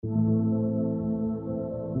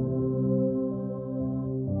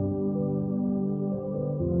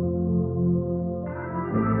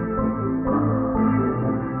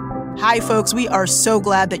Hi, folks. We are so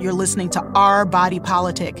glad that you're listening to Our Body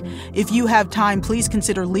Politic. If you have time, please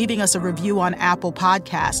consider leaving us a review on Apple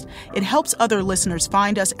Podcast. It helps other listeners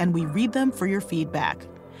find us, and we read them for your feedback.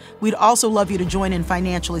 We'd also love you to join in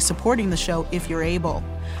financially supporting the show if you're able.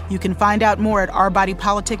 You can find out more at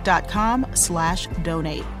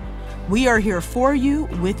ourbodypolitic.com/donate. We are here for you,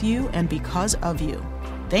 with you, and because of you.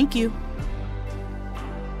 Thank you.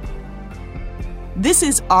 This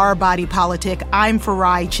is Our Body Politic. I'm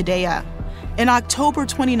Farai Chideya. In October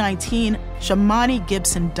 2019, Shamani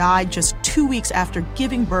Gibson died just 2 weeks after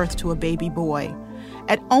giving birth to a baby boy.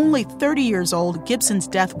 At only 30 years old, Gibson's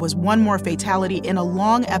death was one more fatality in a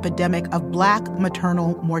long epidemic of Black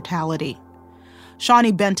maternal mortality.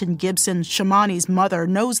 Shani Benton Gibson, Shamani's mother,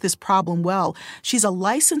 knows this problem well. She's a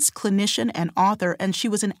licensed clinician and author, and she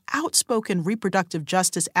was an outspoken reproductive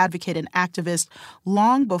justice advocate and activist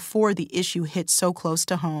long before the issue hit so close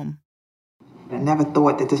to home. I never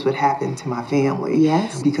thought that this would happen to my family.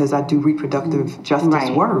 Yes. Because I do reproductive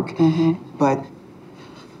justice work. But,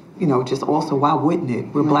 just also, why wouldn't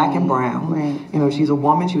it? We're Black and brown. Right. She's a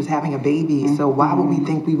woman. She was having a baby. So why would we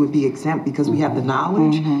think we would be exempt because we have the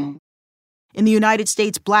knowledge? In the United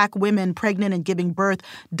States, Black women pregnant and giving birth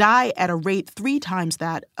die at a rate 3 times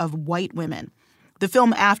that of white women. The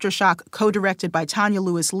film Aftershock, co-directed by Tanya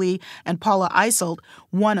Lewis-Lee and Paula Isolt,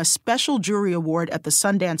 won a special jury award at the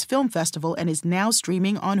Sundance Film Festival and is now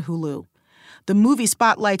streaming on Hulu. The movie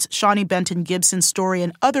spotlights Shani Benton Gibson's story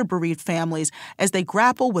and other bereaved families as they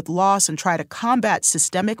grapple with loss and try to combat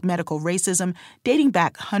systemic medical racism dating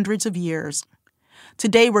back hundreds of years.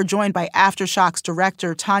 Today, we're joined by Aftershock's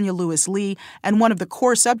director, Tanya Lewis-Lee, and one of the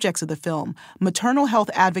core subjects of the film, maternal health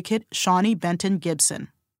advocate Shani Benton Gibson.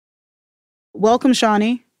 Welcome,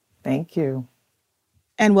 Shani. Thank you.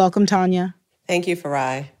 And welcome, Tanya. Thank you,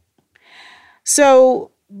 Farai.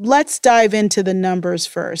 So let's dive into the numbers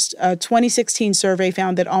first. A 2016 survey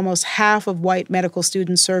found that almost half of white medical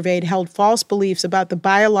students surveyed held false beliefs about the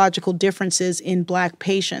biological differences in Black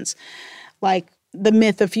patients, like the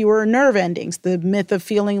myth of fewer nerve endings, the myth of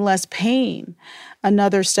feeling less pain.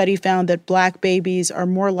 Another study found that Black babies are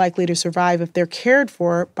more likely to survive if they're cared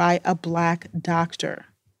for by a Black doctor.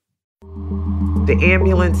 The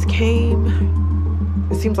ambulance came.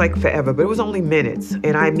 It seems like forever, but it was only minutes.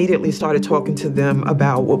 And I immediately started talking to them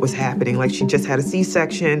about what was happening. Like, she just had a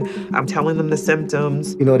C-section. I'm telling them the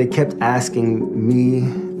symptoms. They kept asking me,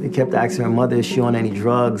 they kept asking her mother, is she on any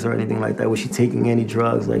drugs or anything like that? Was she taking any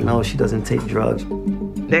drugs? Like, no, she doesn't take drugs.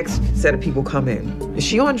 Next set of people come in. Is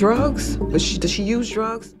she on drugs? Does she use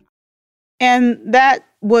drugs? And that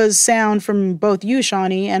was sound from both you,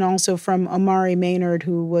 Shani, and also from Amari Maynard,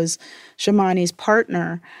 who was Shamani's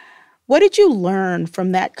partner. What did you learn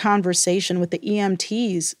from that conversation with the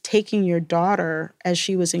EMTs taking your daughter as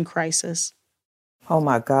she was in crisis? Oh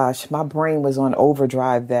my gosh, my brain was on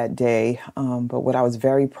overdrive that day. But what I was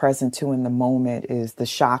very present to in the moment is the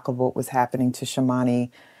shock of what was happening to Shamani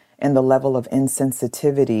and the level of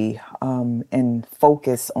insensitivity and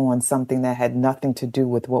focus on something that had nothing to do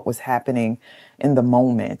with what was happening in the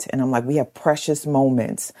moment. And I'm like, we have precious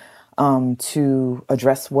moments to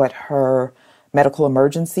address what her medical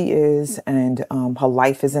emergency is, and her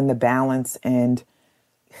life is in the balance. And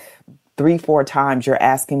 3-4 times you're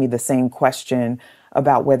asking me the same question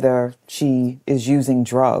about whether she is using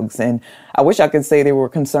drugs. And I wish I could say they were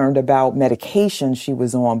concerned about medication she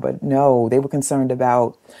was on, but no, they were concerned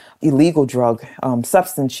about illegal drug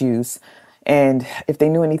substance use. And if they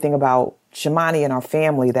knew anything about Shamani and our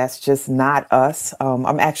family, that's just not us.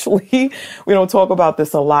 I'm actually, we don't talk about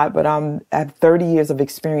this a lot, but I have 30 years of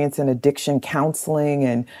experience in addiction counseling.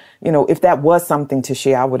 And, if that was something to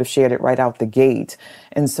share, I would have shared it right out the gate.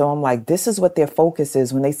 And so I'm like, this is what their focus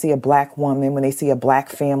is when they see a Black woman, when they see a Black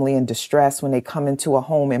family in distress, when they come into a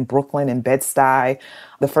home in Brooklyn and Bed-Stuy,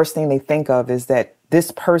 the first thing they think of is that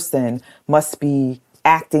this person must be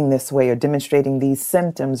acting this way or demonstrating these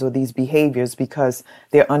symptoms or these behaviors because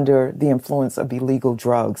they're under the influence of illegal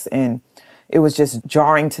drugs. And it was just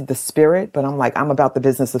jarring to the spirit, but I'm like, I'm about the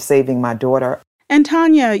business of saving my daughter. And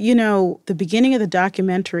Tanya, the beginning of the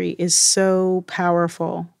documentary is so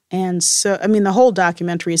powerful. And so, the whole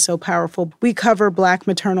documentary is so powerful. We cover Black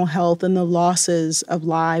maternal health and the losses of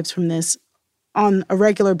lives from this on a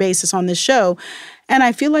regular basis on this show. And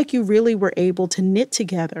I feel like you really were able to knit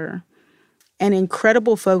together an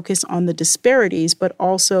incredible focus on the disparities, but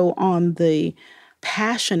also on the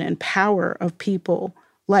passion and power of people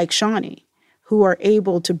like Shani, who are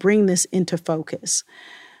able to bring this into focus.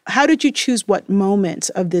 How did you choose what moments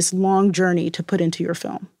of this long journey to put into your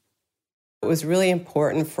film? It was really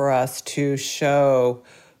important for us to show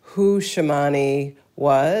who Shamani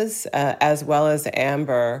was, as well as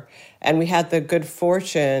Amber, And we had the good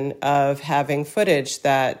fortune of having footage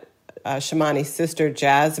that Shamani's sister,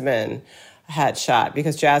 Jasmine, had shot,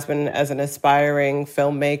 because Jasmine, as an aspiring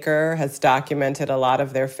filmmaker, has documented a lot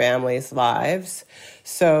of their families' lives.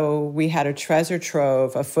 So we had a treasure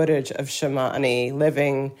trove of footage of Shamani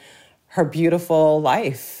living her beautiful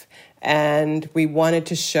life. And we wanted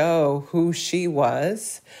to show who she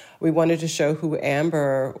was. We wanted to show who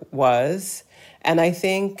Amber was. And I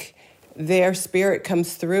think their spirit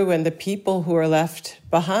comes through in the people who are left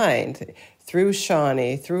behind. Through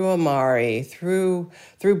Shawnee, through Omari, through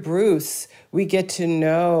Bruce, we get to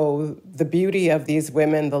know the beauty of these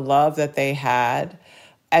women, the love that they had.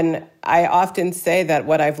 And I often say that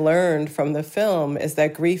what I've learned from the film is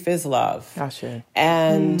that grief is love. Gotcha.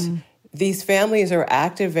 And these families are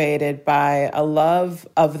activated by a love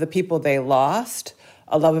of the people they lost,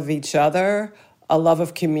 a love of each other, a love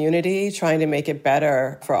of community, trying to make it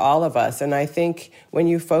better for all of us. And I think when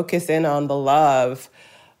you focus in on the love,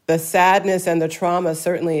 the sadness and the trauma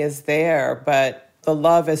certainly is there, but the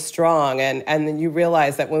love is strong. And then you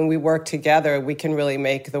realize that when we work together, we can really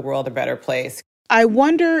make the world a better place. I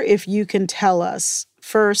wonder if you can tell us,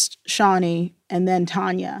 first Shawnee and then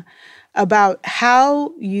Tanya, about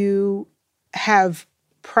how you have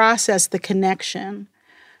processed the connection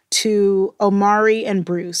to Omari and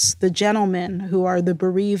Bruce, the gentlemen who are the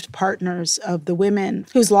bereaved partners of the women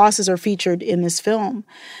whose losses are featured in this film.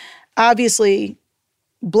 Obviously,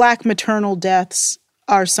 Black maternal deaths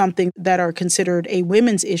are something that are considered a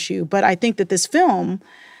women's issue, but I think that this film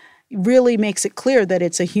really makes it clear that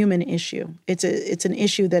it's a human issue. It's an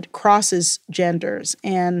issue that crosses genders.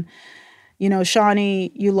 And, you know,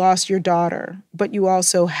 Shawnee, you lost your daughter, but you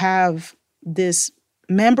also have this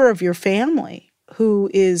member of your family who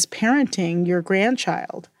is parenting your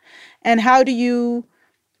grandchild. And how do you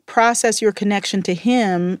process your connection to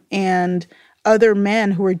him and other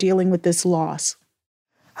men who are dealing with this loss?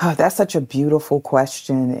 Oh, that's such a beautiful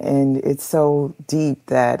question. And it's so deep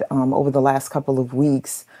that over the last couple of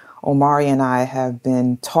weeks, Omari and I have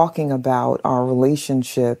been talking about our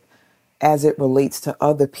relationship as it relates to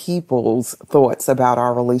other people's thoughts about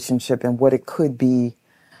our relationship and what it could be.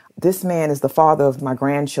 This man is the father of my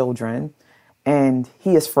grandchildren, and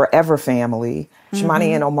he is forever family. Shamani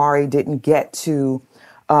and Omari didn't get to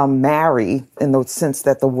marry in the sense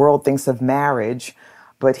that the world thinks of marriage,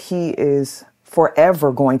 but he is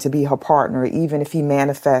forever going to be her partner, even if he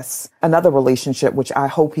manifests another relationship, which I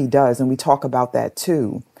hope he does. And we talk about that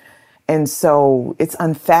too. And so it's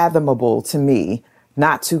unfathomable to me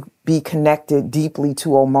not to be connected deeply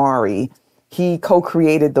to Omari. He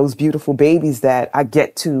co-created those beautiful babies that I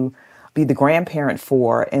get to be the grandparent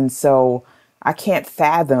for. And so I can't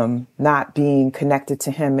fathom not being connected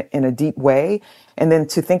to him in a deep way. And then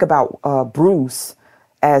to think about Bruce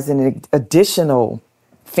as an additional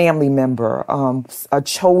family member, a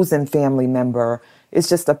chosen family member, is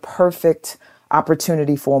just a perfect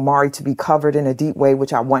opportunity for Omari to be covered in a deep way,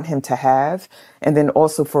 which I want him to have. And then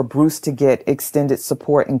also for Bruce to get extended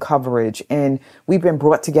support and coverage. And we've been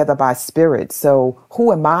brought together by spirit. So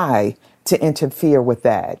who am I to interfere with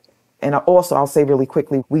that? And also, I'll say really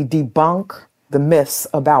quickly, we debunk the myths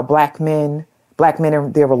about Black men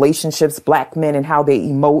and their relationships, Black men and how they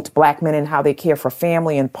emote, Black men and how they care for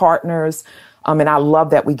family and partners. And I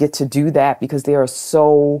love that we get to do that because there are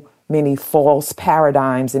so many false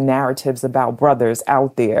paradigms and narratives about brothers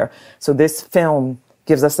out there. So this film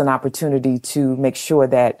gives us an opportunity to make sure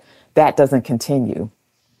that that doesn't continue.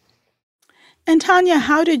 And Tanya,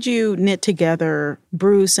 how did you knit together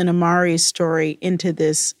Bruce and Omari's story into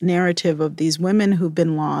this narrative of these women who've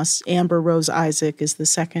been lost? Amber Rose Isaac is the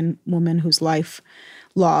second woman whose life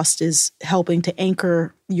lost, is helping to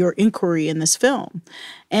anchor your inquiry in this film.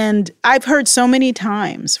 And I've heard so many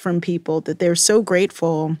times from people that they're so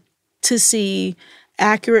grateful to see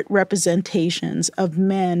accurate representations of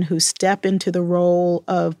men who step into the role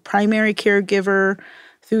of primary caregiver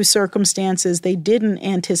through circumstances they didn't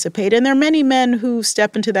anticipate. And there are many men who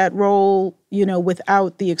step into that role, you know,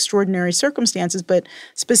 without the extraordinary circumstances, but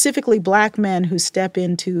specifically Black men who step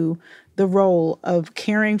into the role of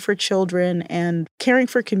caring for children and caring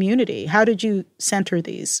for community. How did you center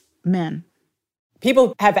these men?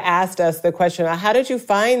 People have asked us the question, how did you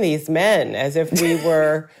find these men? As if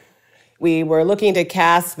we were looking to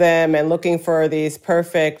cast them and looking for these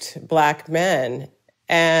perfect Black men.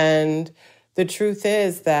 And the truth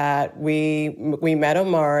is that we met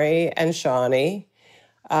Omari and Shawnee.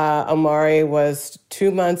 Omari was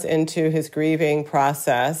 2 months into his grieving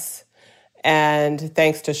process. And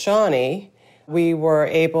thanks to Shawnee, we were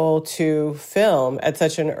able to film at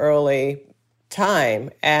such an early time.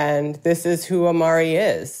 And this is who Omari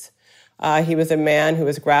is. He was a man who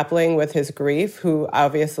was grappling with his grief, who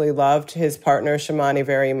obviously loved his partner, Shamani,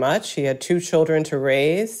 very much. He had 2 children to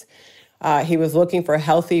raise. He was looking for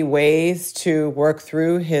healthy ways to work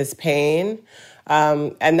through his pain.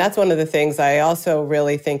 And that's one of the things I also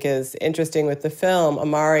really think is interesting with the film.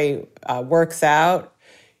 Omari works out.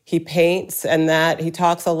 He paints, and that he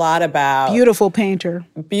talks a lot about... Beautiful painter.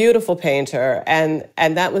 And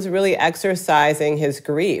that was really exercising his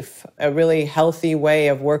grief, a really healthy way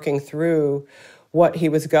of working through what he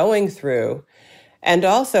was going through. And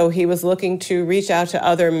also, he was looking to reach out to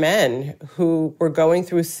other men who were going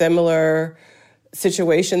through similar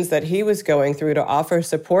situations that he was going through to offer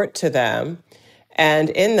support to them. And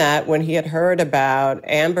in that, when he had heard about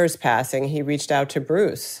Amber's passing, he reached out to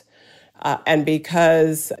Bruce. And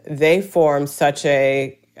because they formed such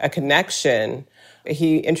a connection,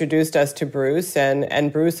 he introduced us to Bruce,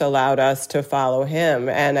 and Bruce allowed us to follow him.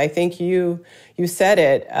 And I think you said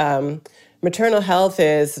it, maternal health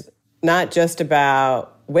is not just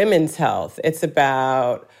about women's health. It's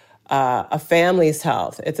about a family's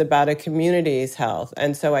health. It's about a community's health.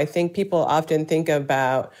 And so I think people often think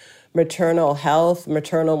about maternal health,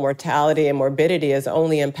 maternal mortality, and morbidity as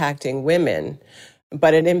only impacting women.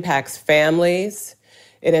 But it impacts families,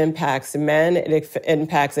 it impacts men, it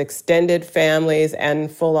impacts extended families and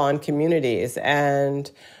full-on communities. And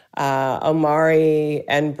Omari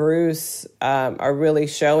and Bruce are really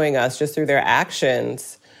showing us, just through their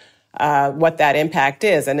actions, what that impact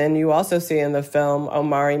is. And then you also see in the film,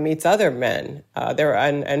 Omari meets other men.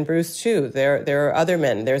 And Bruce too. There are other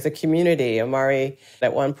men. There's a community. Omari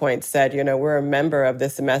at one point said, we're a member of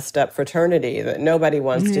this messed up fraternity that nobody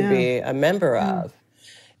wants to be a member of.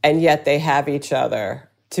 And yet they have each other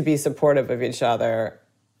to be supportive of each other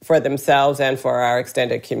for themselves and for our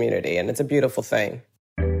extended community. And it's a beautiful thing.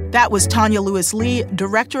 That was Tanya Lewis-Lee,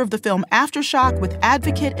 director of the film Aftershock, with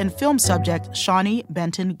advocate and film subject Shani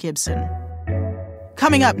Benton Gibson.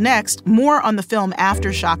 Coming up next, more on the film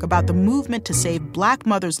Aftershock about the movement to save Black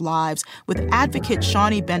mothers' lives with advocate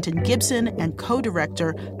Shani Benton Gibson and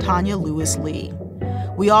co-director Tanya Lewis-Lee.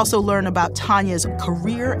 We also learn about Tanya's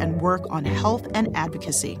career and work on health and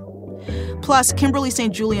advocacy. Plus, Kimberly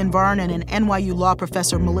St. Julian Varnon and NYU law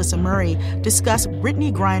professor Melissa Murray discuss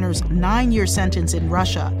Brittany Griner's 9-year sentence in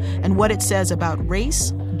Russia and what it says about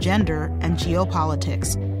race, gender, and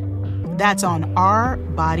geopolitics. That's on Our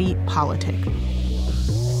Body Politic.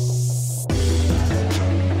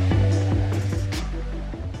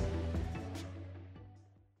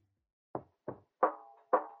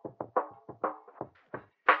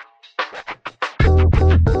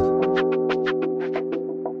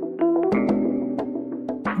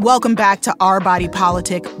 Welcome back to Our Body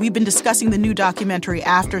Politic. We've been discussing the new documentary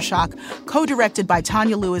Aftershock, co-directed by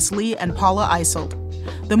Tanya Lewis-Lee and Paula Isold.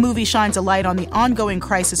 The movie shines a light on the ongoing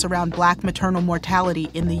crisis around Black maternal mortality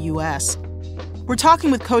in the U.S. We're talking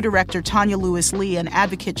with co-director Tanya Lewis-Lee and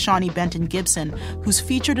advocate Shani Benton Gibson, who's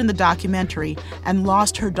featured in the documentary and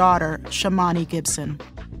lost her daughter, Shamani Gibson.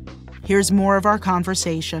 Here's more of our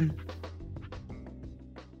conversation.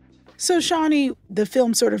 So, Shani, the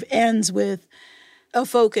film sort of ends with a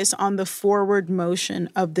focus on the forward motion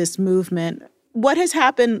of this movement. What has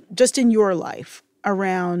happened just in your life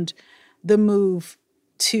around the move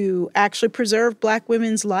to actually preserve Black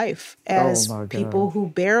women's life as people who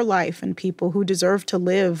bear life and people who deserve to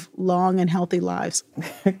live long and healthy lives?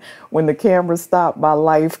 When the camera stopped, my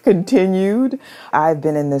life continued. I've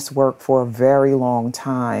been in this work for a very long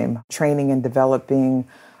time, training and developing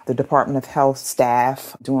the Department of Health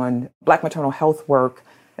staff, doing Black maternal health work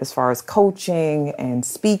as far as coaching and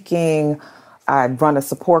speaking. I run a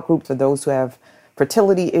support group for those who have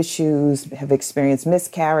fertility issues, have experienced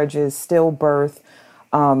miscarriages, stillbirth,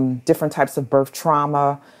 different types of birth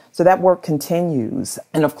trauma. So that work continues.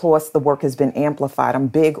 And of course, the work has been amplified. I'm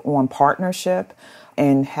big on partnership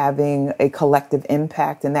and having a collective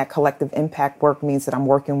impact. And that collective impact work means that I'm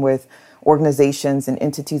working with organizations and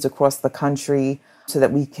entities across the country so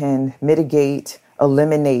that we can mitigate,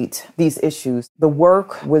 eliminate these issues. The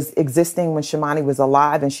work was existing when Shamani was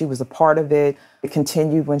alive and she was a part of it. It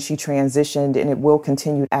continued when she transitioned, and it will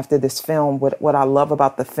continue after this film. What I love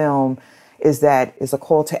about the film is that it's a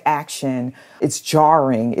call to action. It's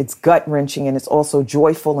jarring, it's gut-wrenching, and it's also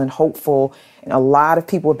joyful and hopeful. And a lot of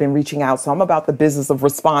people have been reaching out. So I'm about the business of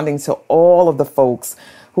responding to all of the folks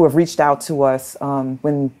who have reached out to us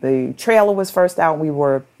when the trailer was first out. We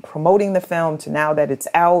were promoting the film to now that it's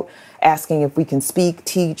out, asking if we can speak,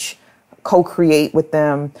 teach, co-create with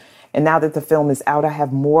them. And now that the film is out, I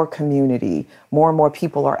have more community. More and more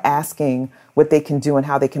people are asking what they can do and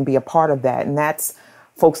how they can be a part of that. And that's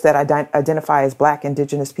folks that identify as Black,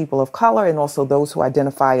 Indigenous people of color, and also those who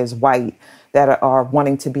identify as white that are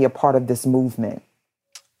wanting to be a part of this movement.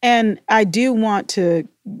 And I do want to,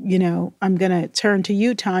 I'm going to turn to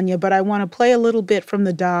you, Tanya, but I want to play a little bit from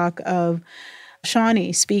the doc of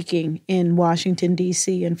Shawnee speaking in Washington,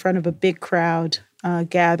 D.C. in front of a big crowd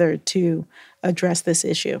gathered to address this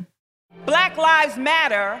issue. Black lives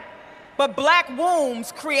matter, but Black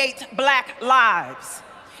wombs create Black lives.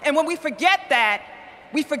 And when we forget that,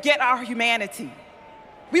 we forget our humanity.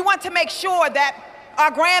 We want to make sure that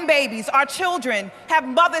our grandbabies, our children, have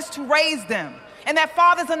mothers to raise them, and that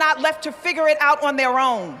fathers are not left to figure it out on their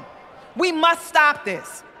own. We must stop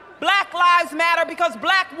this. Black lives matter because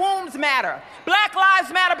Black wombs matter. Black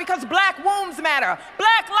lives matter because Black wombs matter.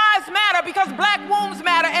 Black lives matter because Black wombs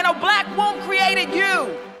matter, and a Black womb created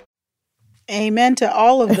you. Amen to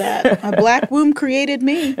all of that. A Black womb created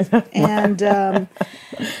me. And, I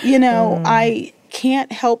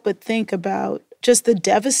can't help but think about just the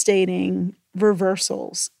devastating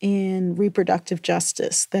reversals in reproductive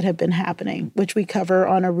justice that have been happening, which we cover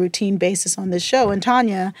on a routine basis on this show. And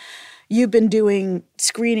Tanya, you've been doing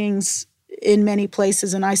screenings in many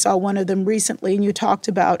places, and I saw one of them recently, and you talked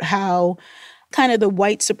about how kind of the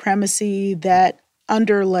white supremacy that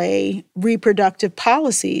underlay reproductive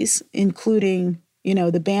policies, including,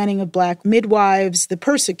 the banning of Black midwives, the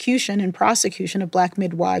persecution and prosecution of Black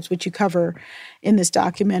midwives, which you cover in this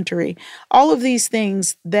documentary, all of these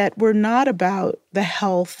things that were not about the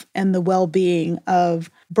health and the well-being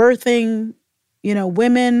of birthing,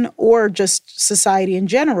 women or just society in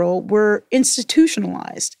general, were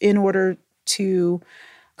institutionalized in order to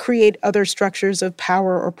create other structures of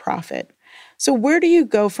power or profit. So where do you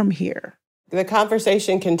go from here? The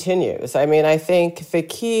conversation continues. I think the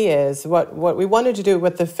key is what we wanted to do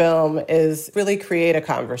with the film is really create a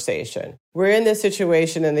conversation. We're in this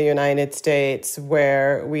situation in the United States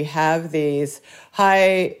where we have these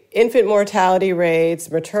high infant mortality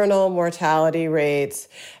rates, maternal mortality rates,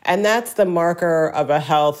 and that's the marker of a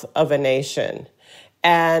health of a nation.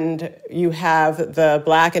 And you have the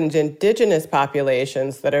Black and Indigenous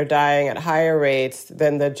populations that are dying at higher rates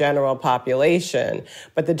than the general population.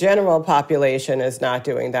 But the general population is not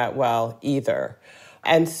doing that well either.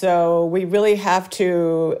 And so we really have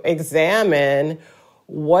to examine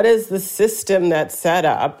what is the system that's set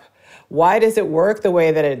up. Why does it work the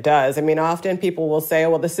way that it does? Often people will say,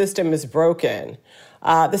 well, the system is broken.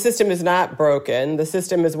 The system is not broken. The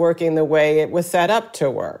system is working the way it was set up to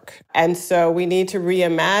work. And so we need to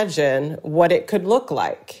reimagine what it could look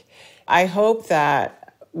like. I hope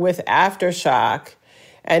that with Aftershock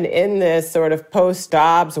and in this sort of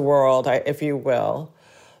post-Dobbs world, if you will,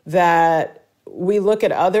 that we look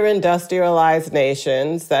at other industrialized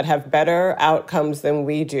nations that have better outcomes than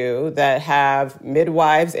we do, that have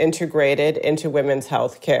midwives integrated into women's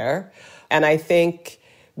health care. And I think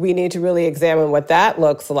we need to really examine what that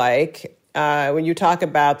looks like. When you talk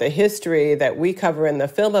about the history that we cover in the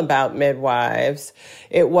film about midwives,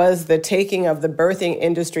 it was the taking of the birthing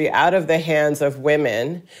industry out of the hands of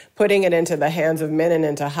women, putting it into the hands of men and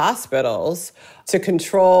into hospitals to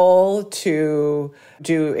control, to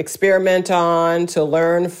do experiment on, to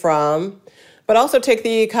learn from, but also take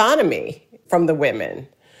the economy from the women.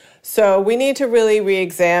 So we need to really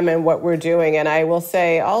re-examine what we're doing. And I will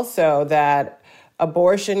say also that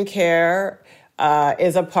abortion care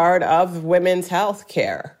is a part of women's health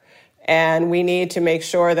care. And we need to make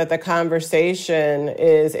sure that the conversation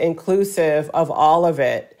is inclusive of all of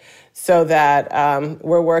it so that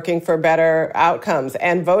we're working for better outcomes.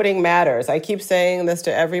 And voting matters. I keep saying this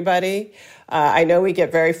to everybody. I know we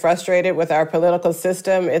get very frustrated with our political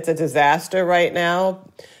system. It's a disaster right now.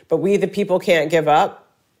 But we, the people, can't give up.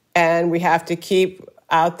 And we have to keep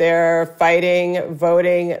out there fighting,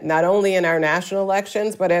 voting, not only in our national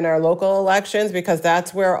elections, but in our local elections, because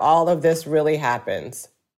that's where all of this really happens.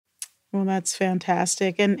 Well, that's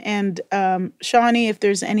fantastic. And Shawnee, if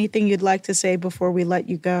there's anything you'd like to say before we let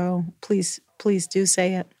you go, please do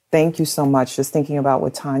say it. Thank you so much. Just thinking about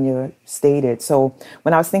what Tanya stated. So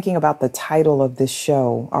when I was thinking about the title of this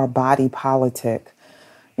show, Our Body Politic,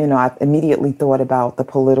 I immediately thought about the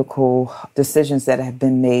political decisions that have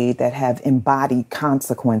been made that have embodied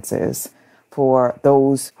consequences for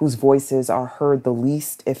those whose voices are heard the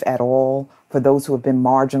least, if at all, for those who have been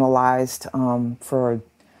marginalized for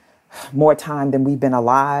more time than we've been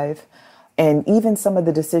alive. And even some of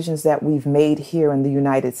the decisions that we've made here in the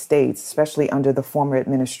United States, especially under the former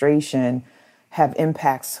administration, have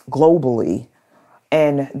impacts globally.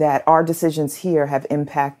 And that our decisions here have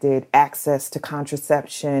impacted access to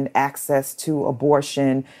contraception, access to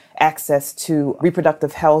abortion, access to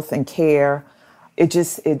reproductive health and care, it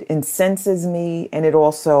incenses me, and it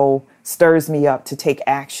also stirs me up to take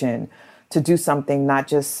action, to do something not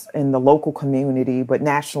just in the local community, but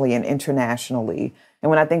nationally and internationally. And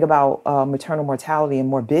when I think about maternal mortality and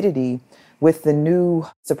morbidity, with the new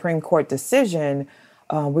Supreme Court decision,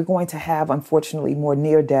 we're going to have, unfortunately, more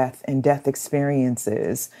near-death and death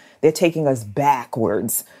experiences. They're taking us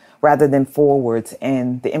backwards rather than forwards.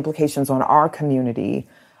 And the implications on our community,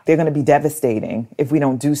 they're going to be devastating if we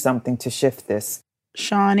don't do something to shift this.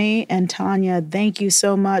 Shani and Tanya, thank you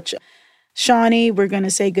so much. Shani, we're going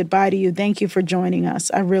to say goodbye to you. Thank you for joining us.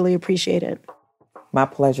 I really appreciate it. My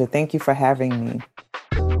pleasure. Thank you for having me.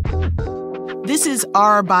 This is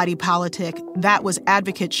Our Body Politic. That was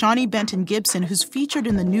advocate Shani Benton Gibson, who's featured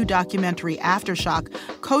in the new documentary Aftershock,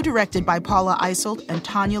 co-directed by Paula Isolt and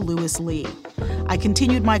Tanya Lewis Lee. I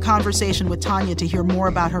continued my conversation with Tanya to hear more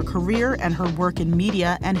about her career and her work in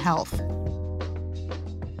media and health.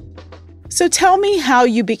 So tell me how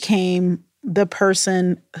you became the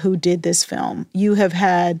person who did this film. You have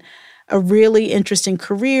had a really interesting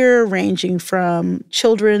career ranging from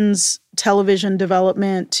children's television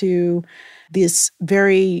development to this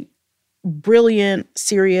very brilliant,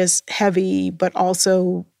 serious, heavy, but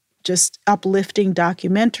also just uplifting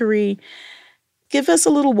documentary. Give us a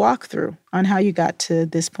little walkthrough on how you got to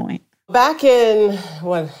this point. Back in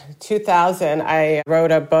 2000, I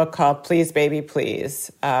wrote a book called Please Baby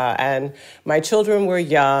Please. And my children were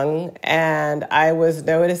young, and I was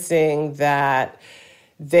noticing that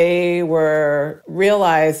they were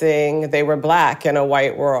realizing they were Black in a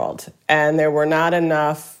white world. And there were not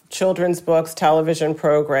enough children's books, television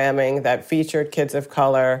programming that featured kids of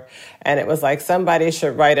color. And it was like, somebody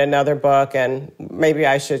should write another book, and maybe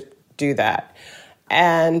I should do that.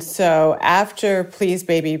 And so after Please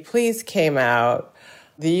Baby Please came out,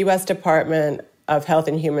 the U.S. Department of Health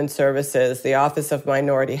and Human Services, the Office of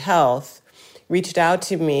Minority Health, reached out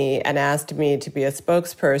to me and asked me to be a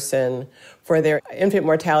spokesperson for their infant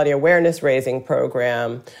mortality awareness raising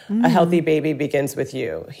program, A Healthy Baby Begins With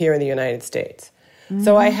You, here in the United States.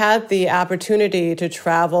 So I had the opportunity to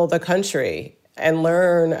travel the country and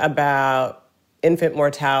learn about infant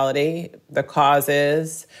mortality, the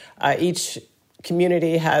causes. Each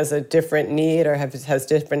community has a different need or has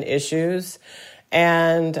different issues.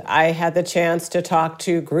 And I had the chance to talk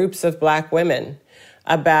to groups of Black women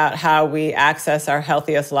about how we access our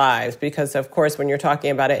healthiest lives. Because, of course, when you're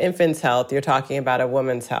talking about an infant's health, you're talking about a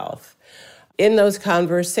woman's health. In those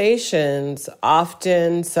conversations,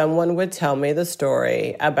 often someone would tell me the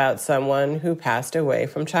story about someone who passed away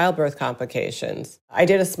from childbirth complications. I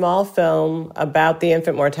did a small film about the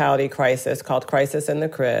infant mortality crisis called Crisis in the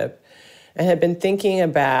Crib, and had been thinking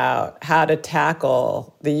about how to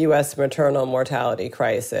tackle the U.S. maternal mortality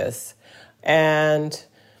crisis. And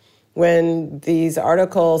when these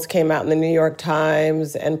articles came out in the New York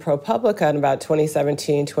Times and ProPublica in about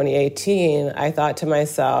 2017, 2018, I thought to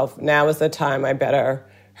myself, now is the time I better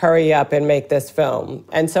hurry up and make this film.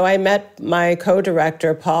 And so I met my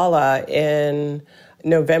co-director, Paula, in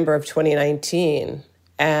November of 2019.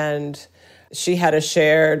 And she had a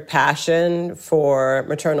shared passion for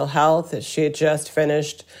maternal health. She had just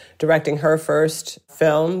finished directing her first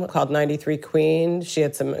film called 93 Queen. She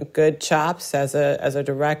had some good chops as a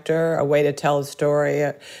director, a way to tell a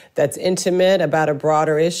story that's intimate about a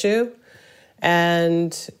broader issue.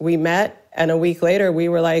 And we met, and a week later, we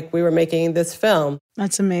were making this film.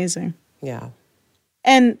 That's amazing. Yeah.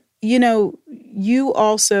 And, you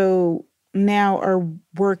also now are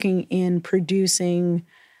working in producing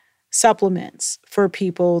supplements for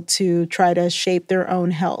people to try to shape their own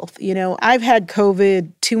health. I've had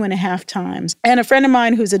COVID 2.5 times. And a friend of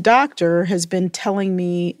mine who's a doctor has been telling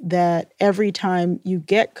me that every time you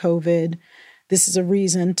get COVID, this is a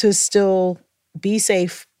reason to still be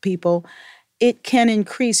safe, people. It can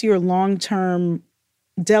increase your long-term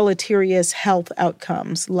deleterious health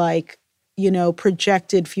outcomes like,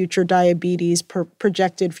 projected future diabetes,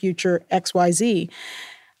 projected future XYZ.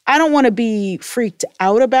 I don't want to be freaked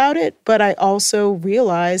out about it, but I also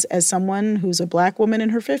realize as someone who's a Black woman in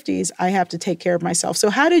her 50s, I have to take care of myself. So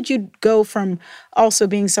how did you go from also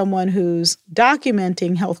being someone who's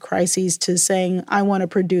documenting health crises to saying, I want to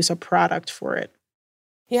produce a product for it?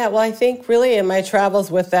 Yeah, well, I think really in my travels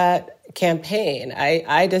with that campaign,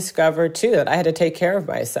 I discovered, too, that I had to take care of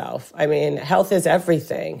myself. I mean, health is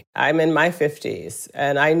everything. I'm in my 50s,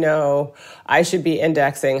 and I know I should be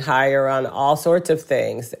indexing higher on all sorts of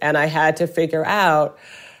things. And I had to figure out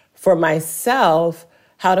for myself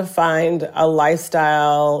how to find a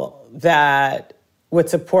lifestyle that would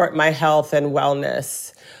support my health and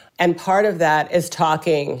wellness. And part of that is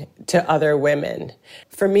talking to other women.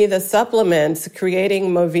 For me, the supplements,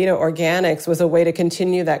 creating Movita Organics was a way to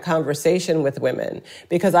continue that conversation with women,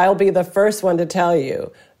 because I'll be the first one to tell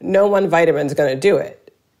you, no one vitamin is going to do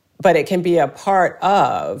it, but it can be a part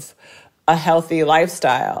of a healthy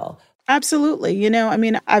lifestyle. Absolutely. You know, I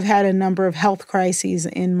mean, I've had a number of health crises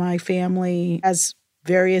in my family as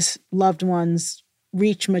various loved ones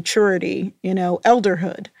reach maturity, you know,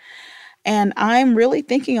 elderhood. And I'm really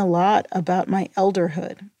thinking a lot about my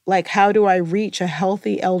elderhood. Like, how do I reach a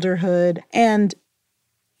healthy elderhood? And,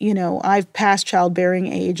 you know, I've passed childbearing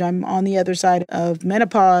age. I'm on the other side of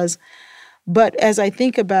menopause. But as I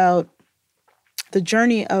think about the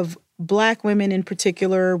journey of Black women in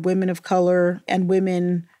particular, women of color, and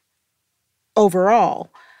women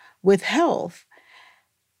overall with health,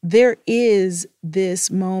 there is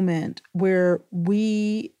this moment where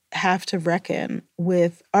we have to reckon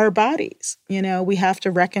with our bodies. You know, we have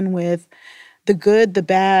to reckon with the good, the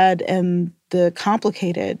bad, and the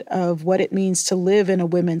complicated of what it means to live in a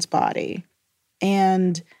woman's body.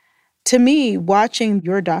 And to me, watching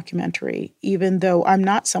your documentary, even though I'm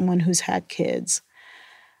not someone who's had kids,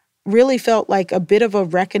 really felt like a bit of a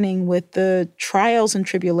reckoning with the trials and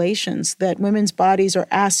tribulations that women's bodies are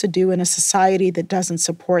asked to do in a society that doesn't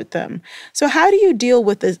support them. So how do you deal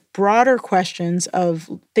with the broader questions of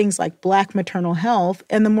things like Black maternal health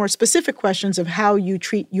and the more specific questions of how you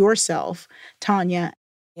treat yourself, Tanya?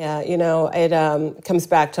 Yeah, you know, it comes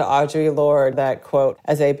back to Audre Lorde, that quote,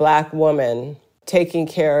 as a Black woman, taking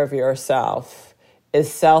care of yourself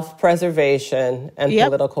is self-preservation and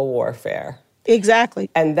political warfare. Exactly.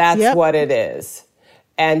 And that's what it is.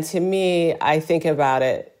 And to me, I think about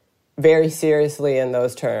it very seriously in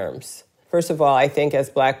those terms. First of all, I think as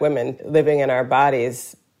Black women living in our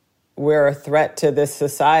bodies, we're a threat to this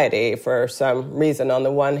society for some reason. On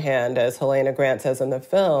the one hand, as Helena Grant says in the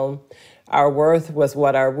film, our worth was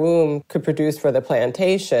what our womb could produce for the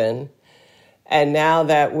plantation. And now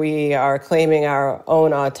that we are claiming our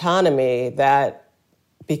own autonomy, that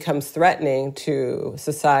becomes threatening to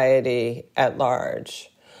society at large.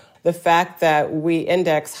 The fact that we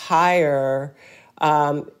index higher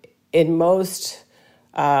in most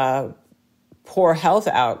poor health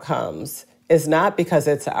outcomes is not because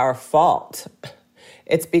it's our fault.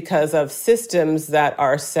 It's because of systems that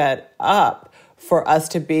are set up for us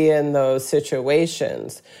to be in those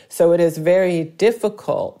situations. So it is very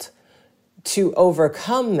difficult to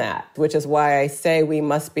overcome that, which is why I say we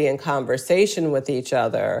must be in conversation with each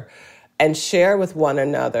other and share with one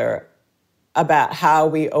another about how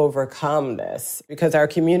we overcome this, because our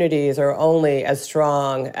communities are only as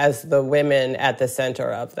strong as the women at the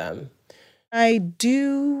center of them. I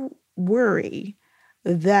do worry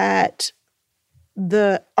that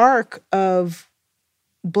the arc of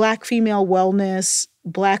Black female wellness,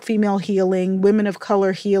 Black female healing, women of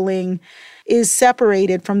color healing is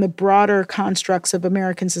separated from the broader constructs of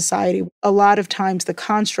American society. A lot of times the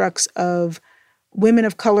constructs of women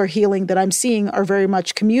of color healing that I'm seeing are very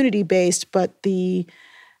much community-based, but the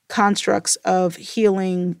constructs of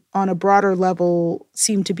healing on a broader level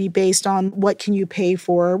seem to be based on what can you pay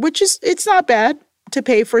for, which is, it's not bad to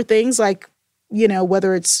pay for things like, you know,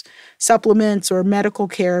 whether it's supplements or medical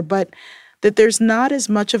care, but that there's not as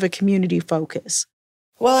much of a community focus.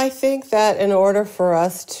 Well, I think that in order for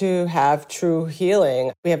us to have true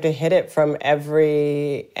healing, we have to hit it from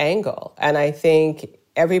every angle. And I think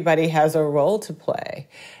everybody has a role to play,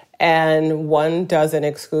 and one doesn't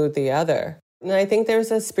exclude the other. And I think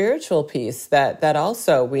there's a spiritual piece that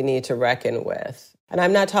also we need to reckon with. And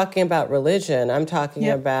I'm not talking about religion. I'm talking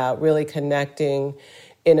about really connecting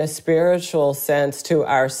in a spiritual sense to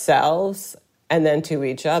ourselves and then to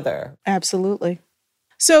each other. Absolutely.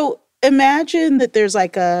 So imagine that there's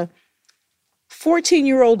like a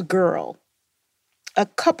 14-year-old girl a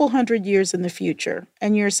couple hundred years in the future,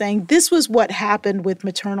 and you're saying this was what happened with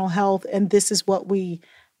maternal health and this is what we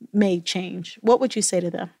may change. What would you say to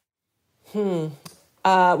them?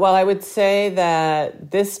 Well, I would say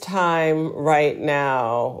that this time right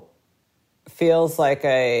now feels like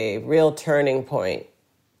a real turning point.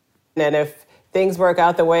 And if things work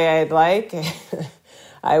out the way I'd like,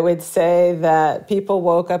 I would say that people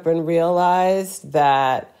woke up and realized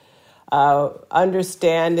that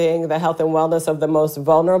understanding the health and wellness of the most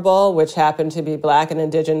vulnerable, which happen to be Black and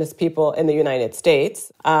Indigenous people in the United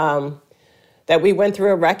States, that we went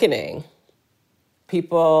through a reckoning.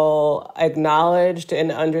 People acknowledged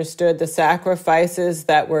and understood the sacrifices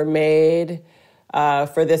that were made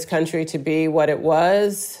for this country to be what it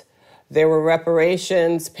was. There were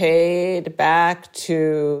reparations paid back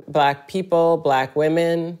to Black people, Black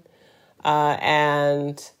women,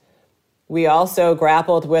 and we also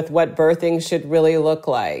grappled with what birthing should really look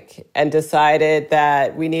like and decided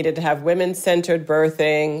that we needed to have women-centered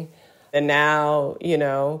birthing. And now,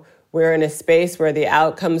 we're in a space where the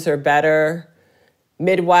outcomes are better.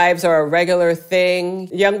 Midwives are a regular thing.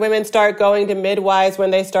 Young women start going to midwives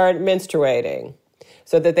when they start menstruating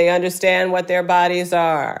so that they understand what their bodies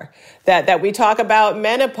are. That we talk about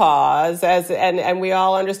menopause and we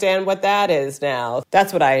all understand what that is now.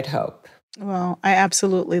 That's what I'd hope. Well, I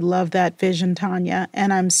absolutely love that vision, Tanya.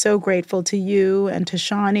 And I'm so grateful to you and to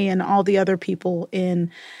Shani and all the other people in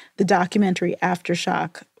the documentary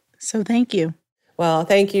Aftershock. So thank you. Well,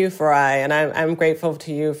 thank you, Farai, and I'm grateful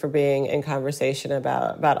to you for being in conversation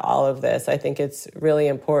about all of this. I think it's really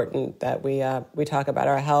important that we talk about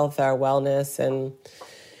our health, our wellness, and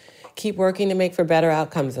keep working to make for better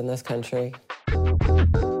outcomes in this country.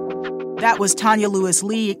 That was Tanya Lewis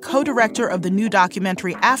Lee, co-director of the new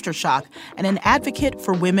documentary Aftershock and an advocate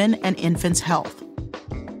for women and infants' health.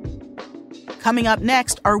 Coming up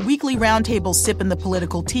next, our weekly roundtable Sippin' the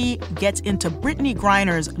Political Tea gets into Brittany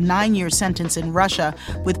Griner's 9-year sentence in Russia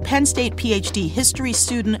with Penn State PhD history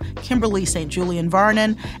student Kimberly St. Julian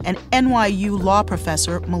Varnon and NYU law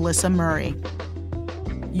professor Melissa Murray.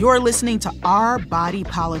 You're listening to Our Body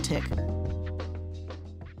Politic.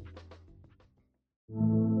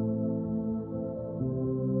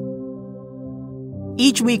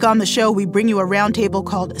 Each week on the show, we bring you a roundtable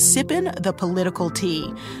called Sippin' the Political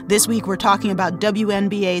Tea. This week, we're talking about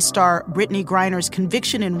WNBA star Brittany Griner's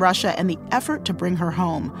conviction in Russia and the effort to bring her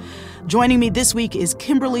home. Joining me this week is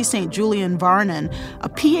Kimberly St. Julian Varnon, a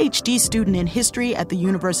PhD student in history at the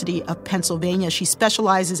University of Pennsylvania. She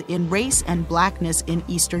specializes in race and blackness in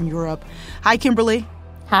Eastern Europe. Hi, Kimberly.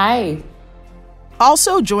 Hi.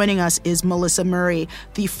 Also joining us is Melissa Murray,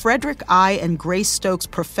 the Frederick I. and Grace Stokes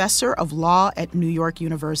Professor of Law at New York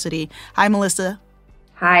University. Hi, Melissa.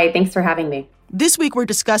 Hi, thanks for having me. This week we're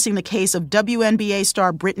discussing the case of WNBA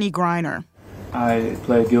star Brittany Griner. I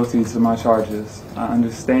pled guilty to my charges. I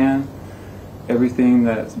understand everything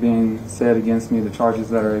that's being said against me, the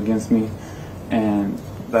charges that are against me, and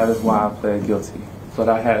that is why I pled guilty. But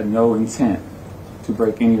I had no intent to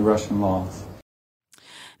break any Russian laws.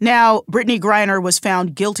 Now, Brittany Griner was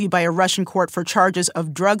found guilty by a Russian court for charges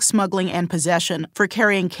of drug smuggling and possession for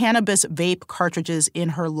carrying cannabis vape cartridges in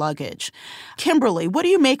her luggage. Kimberly, what do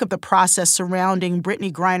you make of the process surrounding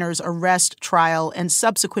Brittany Griner's arrest, trial, and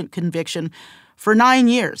subsequent conviction for 9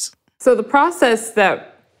 years? So the process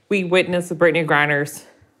that we witnessed with Brittany Griner's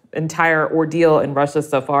entire ordeal in Russia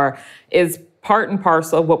so far is part and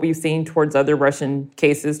parcel of what we've seen towards other Russian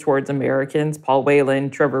cases towards Americans, Paul Whelan,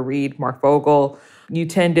 Trevor Reed, Mark Vogel. You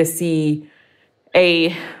tend to see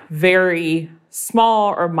a very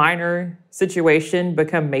small or minor situation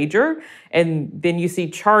become major, and then you see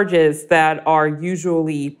charges that are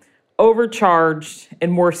usually overcharged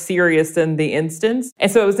and more serious than the instance. And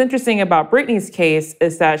so what was interesting about Brittany's case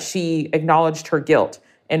is that she acknowledged her guilt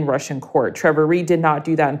in Russian court. Trevor Reed did not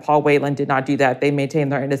do that, and Paul Whelan did not do that. They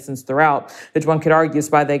maintained their innocence throughout, which one could argue is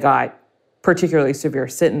why they got particularly severe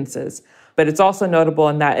sentences. But it's also notable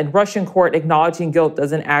in that in Russian court, acknowledging guilt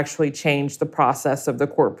doesn't actually change the process of the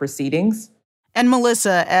court proceedings. And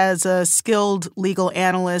Melissa, as a skilled legal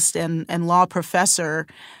analyst and law professor,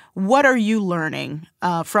 what are you learning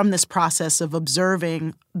from this process of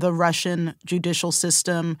observing the Russian judicial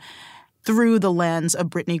system through the lens of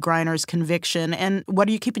Brittany Griner's conviction? And what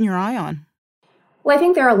are you keeping your eye on? Well, I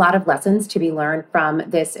think there are a lot of lessons to be learned from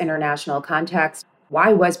this international context.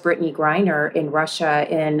 Why was Brittany Griner in Russia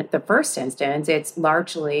in the first instance? It's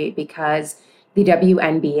largely because the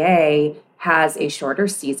WNBA has a shorter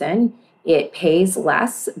season. It pays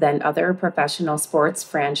less than other professional sports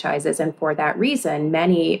franchises. And for that reason,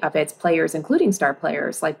 many of its players, including star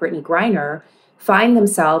players like Brittany Griner, find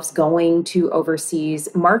themselves going to overseas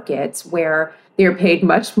markets where they're paid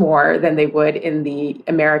much more than they would in the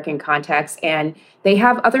American context, and they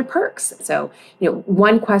have other perks. So,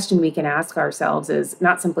 one question we can ask ourselves is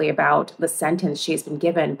not simply about the sentence she's been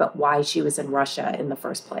given, but why she was in Russia in the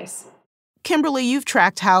first place. Kimberly, you've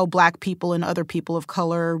tracked how Black people and other people of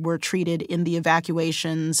color were treated in the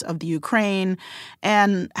evacuations of the Ukraine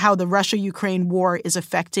and how the Russia-Ukraine war is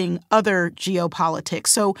affecting other geopolitics.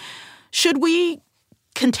 So should we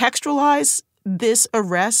contextualize this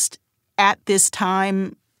arrest at this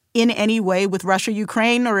time in any way with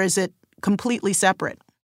Russia-Ukraine, or is it completely separate?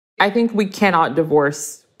 I think we cannot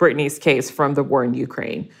divorce Brittany's case from the war in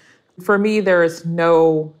Ukraine. For me, there is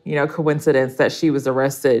no, coincidence that she was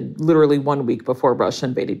arrested literally 1 week before Russia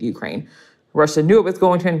invaded Ukraine. Russia knew it was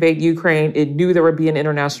going to invade Ukraine. It knew there would be an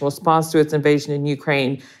international response to its invasion in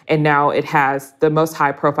Ukraine. And now it has the most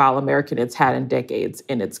high-profile American it's had in decades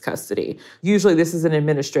in its custody. Usually this is an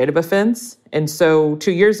administrative offense. And so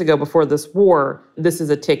 2 years ago, before this war, this is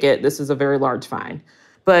a ticket. This is a very large fine.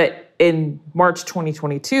 But in March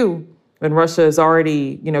 2022, when Russia is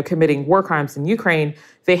already, committing war crimes in Ukraine,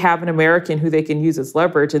 they have an American who they can use as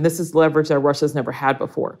leverage. And this is leverage that Russia's never had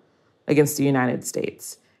before against the United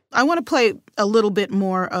States. I want to play a little bit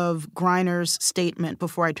more of Griner's statement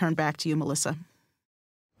before I turn back to you, Melissa.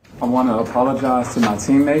 I want to apologize to my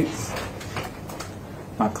teammates,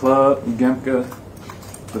 my club, GIMCA,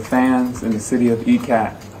 the fans, and the city of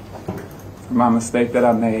ECAT for my mistake that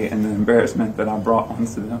I made and the embarrassment that I brought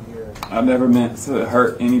onto them. I never meant to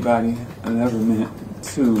hurt anybody. I never meant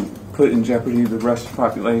to put in jeopardy the Russian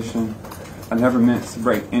population. I never meant to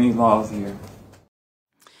break any laws here.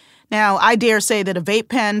 Now, I dare say that a vape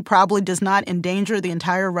pen probably does not endanger the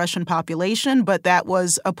entire Russian population, but that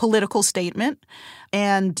was a political statement.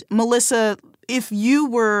 And Melissa, if you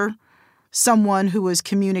were someone who was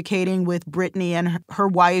communicating with Britney and her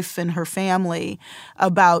wife and her family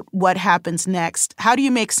about what happens next, how do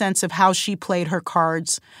you make sense of how she played her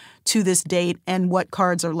cards to this date and what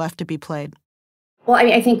cards are left to be played? Well,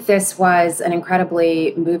 I think this was an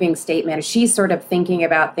incredibly moving statement. She's sort of thinking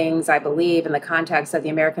about things, I believe, in the context of the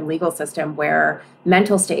American legal system where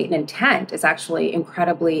mental state and intent is actually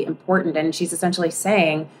incredibly important. And she's essentially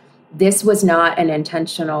saying, this was not an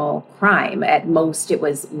intentional crime. At most, it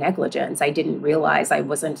was negligence. I didn't realize I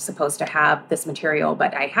wasn't supposed to have this material,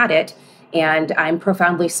 but I had it. And I'm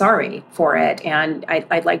profoundly sorry for it. And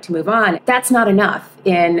I'd like to move on. That's not enough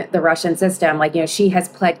in the Russian system. She has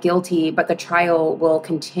pled guilty, but the trial will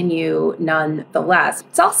continue nonetheless.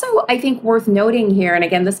 It's also, I think, worth noting here, and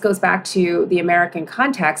again, this goes back to the American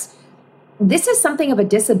context, this is something of a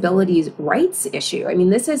disabilities rights issue.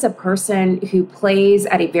 This is a person who plays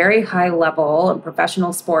at a very high level in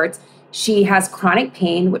professional sports. She has chronic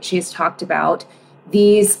pain, which she has talked about.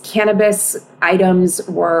 These cannabis items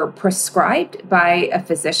were prescribed by a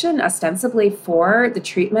physician, ostensibly for the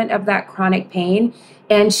treatment of that chronic pain.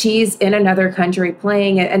 And she's in another country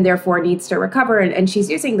playing and therefore needs to recover. And she's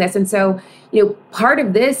using this. And so, part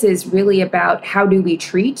of this is really about how do we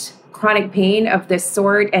treat chronic pain of this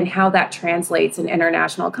sort and how that translates in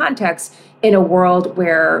international context in a world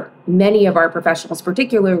where many of our professionals,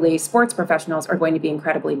 particularly sports professionals, are going to be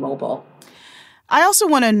incredibly mobile. I also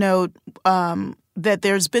want to note that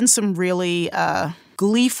there's been some really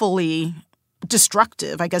gleefully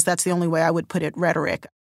destructive, I guess that's the only way I would put it, rhetoric.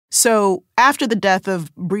 So after the death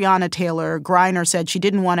of Breonna Taylor, Griner said she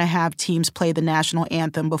didn't want to have teams play the national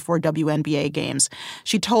anthem before WNBA games.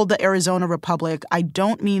 She told the Arizona Republic, "I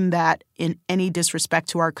don't mean that in any disrespect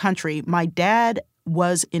to our country. My dad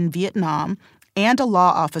was in Vietnam and a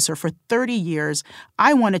law officer for 30 years.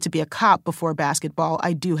 I wanted to be a cop before basketball.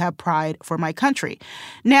 I do have pride for my country."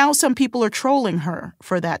 Now some people are trolling her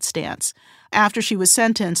for that stance. After she was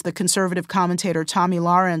sentenced, the conservative commentator Tommy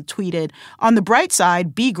Lauren tweeted, "On the bright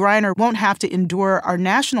side, B. Griner won't have to endure our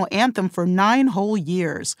national anthem for 9 whole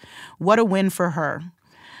years. What a win for her."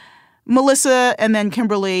 Melissa and then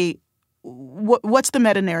Kimberly, what's the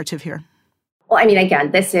meta-narrative here? Well,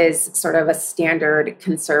 again, this is sort of a standard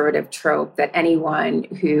conservative trope that anyone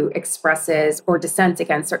who expresses or dissents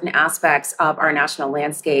against certain aspects of our national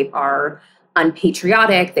landscape are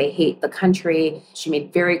unpatriotic, they hate the country. She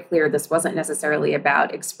made very clear this wasn't necessarily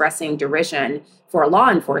about expressing derision for law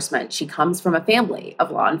enforcement. She comes from a family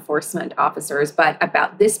of law enforcement officers, but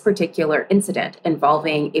about this particular incident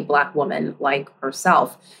involving a Black woman like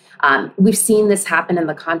herself. We've seen this happen in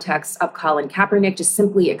the context of Colin Kaepernick, just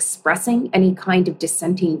simply expressing any kind of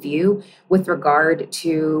dissenting view with regard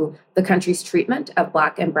to the country's treatment of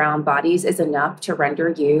Black and brown bodies is enough to render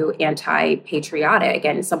you anti-patriotic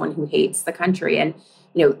and someone who hates the country. And,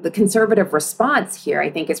 the conservative response here, I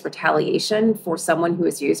think, is retaliation for someone who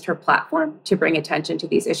has used her platform to bring attention to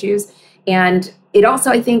these issues. And it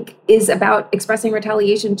also, I think, is about expressing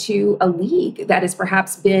retaliation to a league that has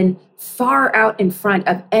perhaps been far out in front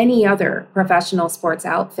of any other professional sports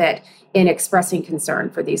outfit in expressing concern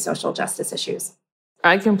for these social justice issues.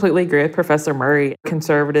 I completely agree with Professor Murray.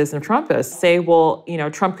 Conservatives and Trumpists say, well,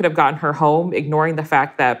 Trump could have gotten her home, ignoring the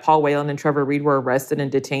fact that Paul Whelan and Trevor Reed were arrested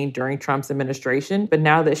and detained during Trump's administration. But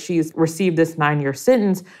now that she's received this 9-year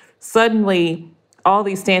sentence, suddenly all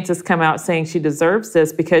these stances come out saying she deserves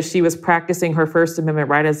this because she was practicing her First Amendment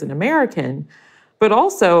right as an American. But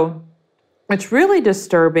also, what's really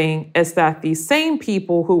disturbing is that these same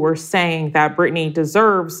people who were saying that Britney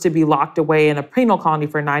deserves to be locked away in a penal colony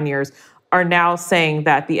for 9 years are now saying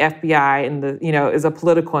that the FBI and is a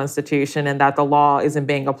political institution and that the law isn't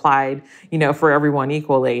being applied, for everyone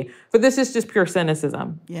equally. But this is just pure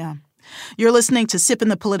cynicism. Yeah. You're listening to Sippin'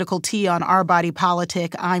 the Political Tea on Our Body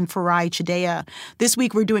Politic. I'm Farai Chideya. This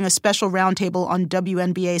week, we're doing a special roundtable on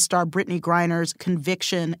WNBA star Brittney Griner's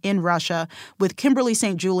conviction in Russia with Kimberly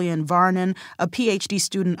St. Julian Varnon, a PhD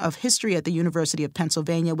student of history at the University of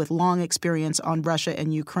Pennsylvania with long experience on Russia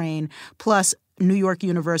and Ukraine, plus New York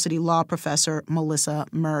University law professor Melissa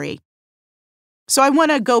Murray. So I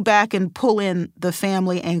want to go back and pull in the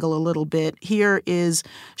family angle a little bit. Here is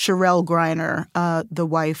Cherelle Griner, the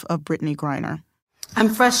wife of Brittney Griner. I'm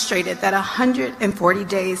frustrated that 140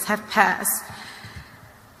 days have passed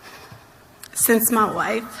since my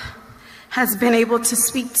wife has been able to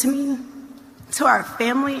speak to me, to our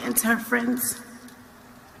family, and to her friends.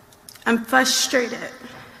 I'm frustrated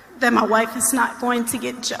that my wife is not going to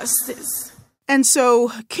get justice. And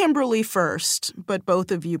so, Kimberly first, but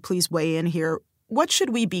both of you please weigh in here. What should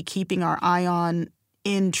we be keeping our eye on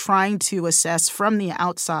in trying to assess from the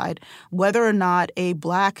outside whether or not a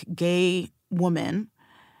Black gay woman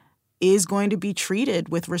is going to be treated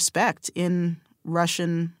with respect in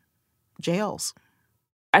Russian jails?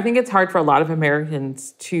 I think it's hard for a lot of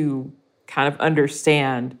Americans to kind of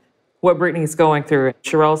understand what Brittney's going through.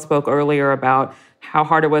 Cherelle spoke earlier about how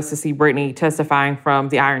hard it was to see Brittney testifying from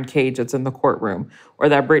the iron cage that's in the courtroom, or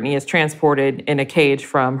that Brittney is transported in a cage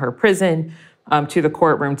from her prison to the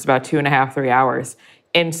courtroom. It's about 2.5, 3 hours.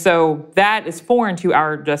 And so that is foreign to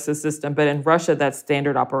our justice system. But in Russia, that's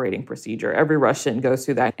standard operating procedure. Every Russian goes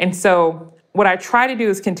through that. And so what I try to do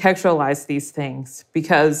is contextualize these things,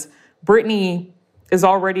 because Brittney is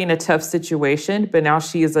already in a tough situation, but now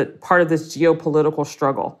she is a part of this geopolitical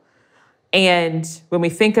struggle. And when we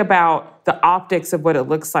think about the optics of what it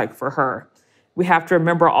looks like for her, we have to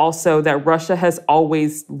remember also that Russia has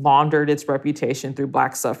always laundered its reputation through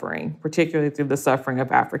Black suffering, particularly through the suffering of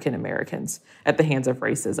African Americans at the hands of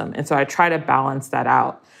racism. And so I try to balance that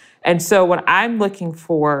out. And so what I'm looking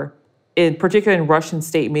for, particularly in Russian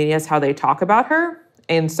state media, is how they talk about her.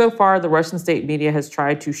 And so far, the Russian state media has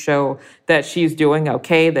tried to show that she's doing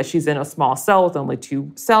okay, that she's in a small cell with only 2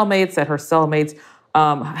 cellmates, that her cellmates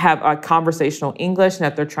have a conversational English, and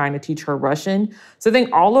that they're trying to teach her Russian. So I think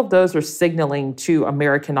all of those are signaling to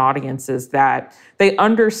American audiences that they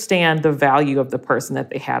understand the value of the person that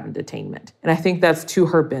they have in detainment. And I think that's to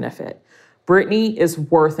her benefit. Brittney is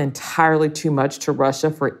worth entirely too much to Russia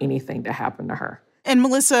for anything to happen to her. And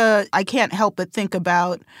Melissa, I can't help but think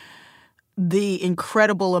about the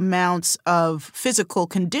incredible amounts of physical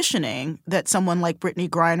conditioning that someone like Brittney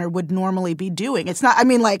Griner would normally be doing. It's not,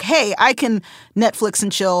 hey, I can Netflix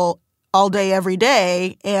and chill all day, every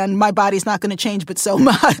day, and my body's not going to change but so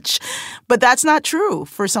much. But that's not true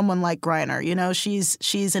for someone like Griner.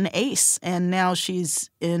 She's an ace, and now she's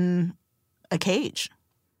in a cage.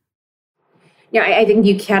 I think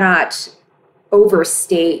you cannot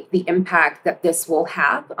overstate the impact that this will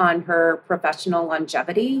have on her professional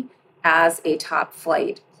longevity as a top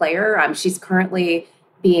flight player. She's currently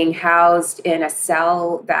being housed in a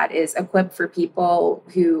cell that is equipped for people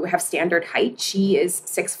who have standard height. She is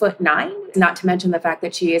 6'9", not to mention the fact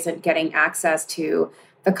that she isn't getting access to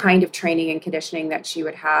the kind of training and conditioning that she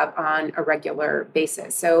would have on a regular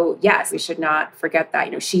basis. So yes, we should not forget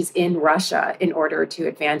that. She's in Russia in order to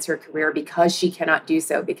advance her career because she cannot do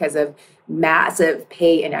so because of massive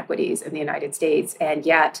pay inequities in the United States. And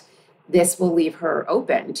yet, this will leave her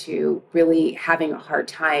open to really having a hard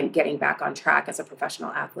time getting back on track as a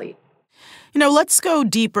professional athlete. Let's go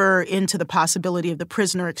deeper into the possibility of the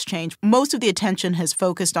prisoner exchange. Most of the attention has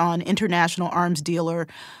focused on international arms dealer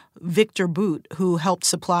Viktor Bout, who helped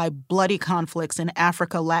supply bloody conflicts in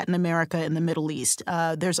Africa, Latin America, and the Middle East.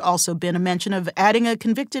 There's also been a mention of adding a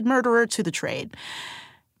convicted murderer to the trade.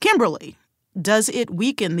 Kimberly, does it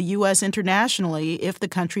weaken the U.S. internationally if the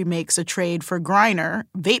country makes a trade for Griner,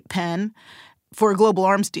 vape pen, for a global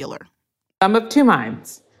arms dealer? I'm of 2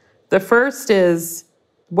 minds. The first is,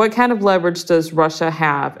 what kind of leverage does Russia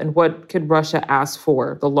have, and what could Russia ask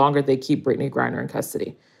for the longer they keep Brittney Griner in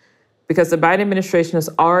custody? Because the Biden administration has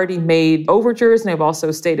already made overtures, and they've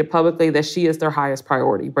also stated publicly that she is their highest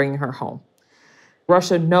priority, bringing her home.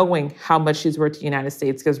 Russia, knowing how much she's worth to the United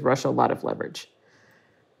States, gives Russia a lot of leverage.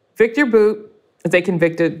 Viktor Bout is a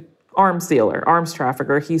convicted arms dealer, arms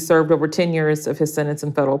trafficker. He served over 10 years of his sentence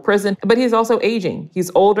in federal prison, but he's also aging.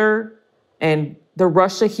 He's older, and the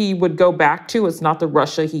Russia he would go back to is not the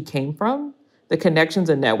Russia he came from. The connections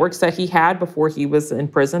and networks that he had before he was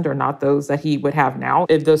imprisoned are not those that he would have now,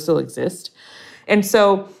 if those still exist. And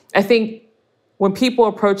so I think when people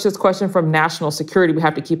approach this question from national security, we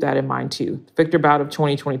have to keep that in mind too. Victor Bout of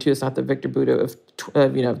 2022 is not the Victor Bout of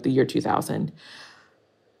the year 2000.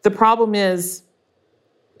 The problem is,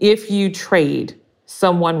 if you trade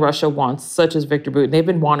someone Russia wants, such as Victor Bout, and they've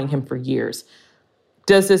been wanting him for years,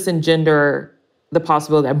 does this engender the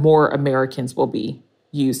possibility that more Americans will be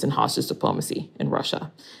used in hostage diplomacy in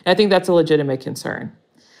Russia? And I think that's a legitimate concern.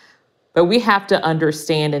 But we have to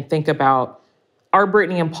understand and think about, are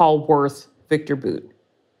Brittany and Paul worth Victor Bout?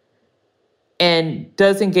 And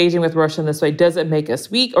does engaging with Russia in this way, does it make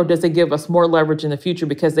us weak, or does it give us more leverage in the future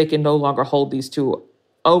because they can no longer hold these two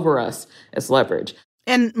over us as leverage?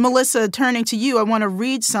 And Melissa, turning to you, I want to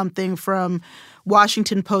read something from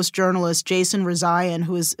Washington Post journalist Jason Rezaian,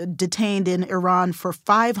 who is detained in Iran for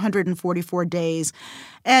 544 days.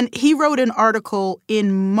 And he wrote an article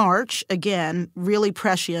in March, again, really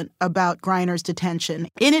prescient, about Griner's detention.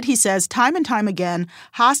 In it, he says, time and time again,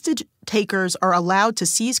 hostage takers are allowed to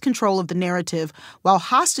seize control of the narrative while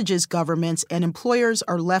hostages, governments, and employers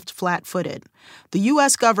are left flat-footed. The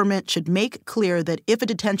U.S. government should make clear that if a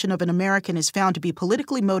detention of an American is found to be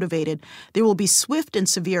politically motivated, there will be swift and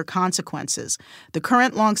severe consequences. The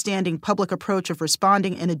current longstanding public approach of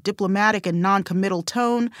responding in a diplomatic and noncommittal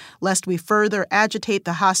tone, lest we further agitate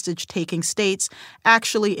the hostage-taking states,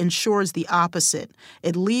 actually ensures the opposite.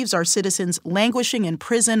 It leaves our citizens languishing in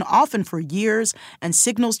prison, often for years, and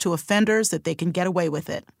signals to offenders that they can get away with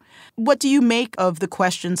it. What do you make of the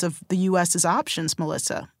questions of the U.S.'s options,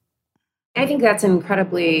 Melissa? I think that's an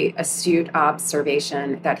incredibly astute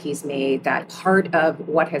observation that he's made, that part of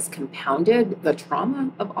what has compounded the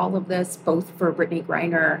trauma of all of this, both for Brittany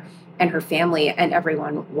Griner and her family and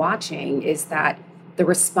everyone watching, is that the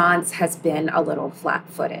response has been a little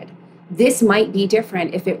flat-footed. This might be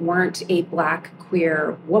different if it weren't a Black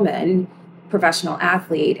queer woman professional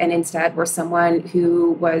athlete, and instead were someone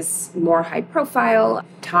who was more high profile,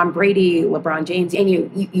 Tom Brady, LeBron James. And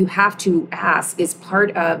you have to ask, is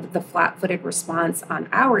part of the flat-footed response on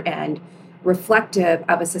our end reflective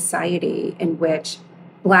of a society in which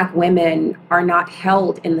Black women are not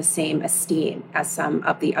held in the same esteem as some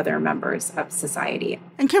of the other members of society?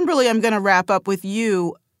 And Kimberly, I'm going to wrap up with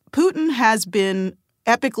you. Putin has been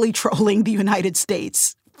epically trolling the United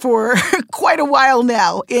States for quite a while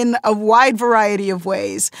now in a wide variety of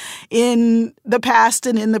ways, in the past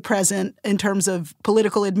and in the present, in terms of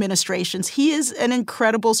political administrations. He is an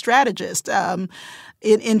incredible strategist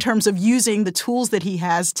in terms of using the tools that he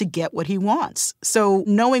has to get what he wants. So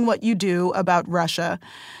knowing what you do about Russia,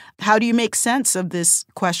 how do you make sense of this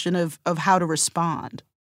question of how to respond?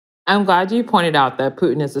 I'm glad you pointed out that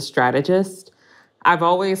Putin is a strategist. I've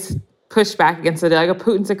always pushed back against it. Like,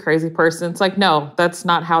 Putin's a crazy person. It's like, no, that's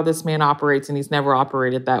not how this man operates, and he's never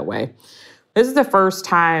operated that way. This is the first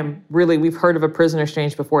time, really, we've heard of a prisoner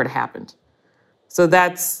exchange before it happened. So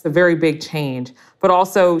that's a very big change. But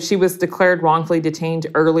also, she was declared wrongfully detained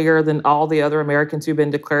earlier than all the other Americans who've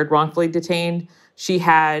been declared wrongfully detained. She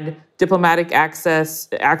had diplomatic access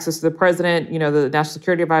to the president, the national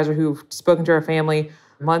security advisor who've spoken to her family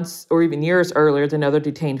months or even years earlier than other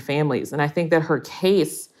detained families. And I think that her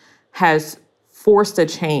case has forced a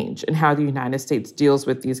change in how the United States deals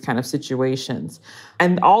with these kind of situations.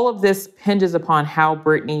 And all of this hinges upon how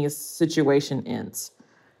Brittany's situation ends.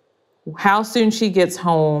 How soon she gets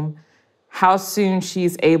home, how soon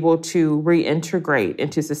she's able to reintegrate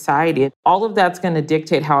into society. All of that's going to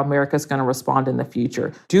dictate how America's going to respond in the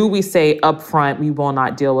future. Do we say upfront, we will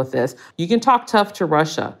not deal with this? You can talk tough to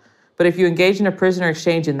Russia, but if you engage in a prisoner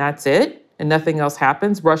exchange and that's it, and nothing else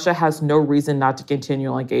happens, Russia has no reason not to continue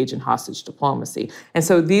to engage in hostage diplomacy. And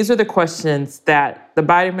so these are the questions that the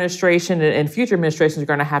Biden administration and future administrations are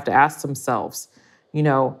going to have to ask themselves.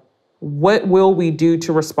 What will we do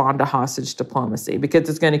to respond to hostage diplomacy? Because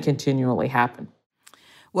it's going to continually happen.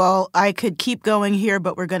 Well, I could keep going here,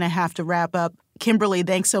 but we're going to have to wrap up. Kimberly,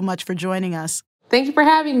 thanks so much for joining us. Thank you for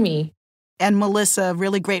having me. And Melissa,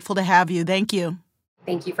 really grateful to have you. Thank you.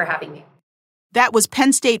 Thank you for having me. That was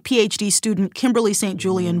Penn State PhD student Kimberly St.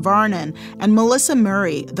 Julian Varnon and Melissa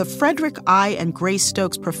Murray, the Frederick I. and Grace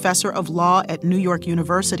Stokes Professor of Law at New York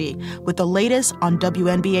University, with the latest on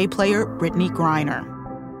WNBA player Brittany Griner.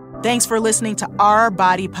 Thanks for listening to Our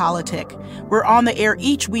Body Politic. We're on the air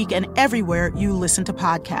each week and everywhere you listen to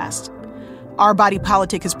podcasts. Our Body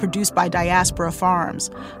Politic is produced by Diaspora Farms.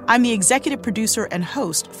 I'm the executive producer and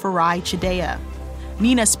host, Farai Chideya.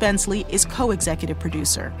 Nina Spenceley is co-executive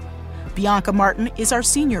producer. Bianca Martin is our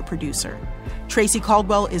senior producer. Tracy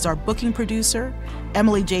Caldwell is our booking producer.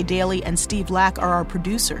 Emily J. Daly and Steve Lack are our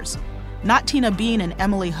producers. Not Tina Bean and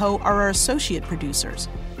Emily Ho are our associate producers.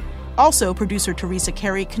 Also, producer Teresa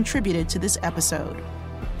Carey contributed to this episode.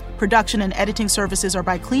 Production and editing services are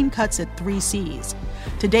by Clean Cuts at 3Cs.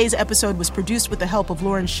 Today's episode was produced with the help of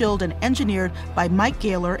Lauren Schild and engineered by Mike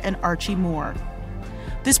Gaylor and Archie Moore.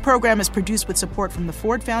 This program is produced with support from the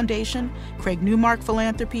Ford Foundation, Craig Newmark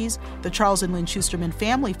Philanthropies, the Charles and Lynn Schusterman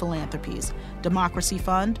Family Philanthropies, Democracy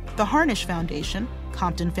Fund, the Harnish Foundation,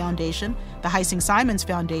 Compton Foundation, the Heising Simons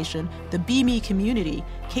Foundation, the Be Me Community,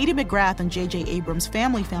 Katie McGrath and J.J. Abrams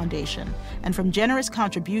Family Foundation, and from generous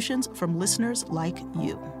contributions from listeners like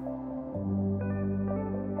you.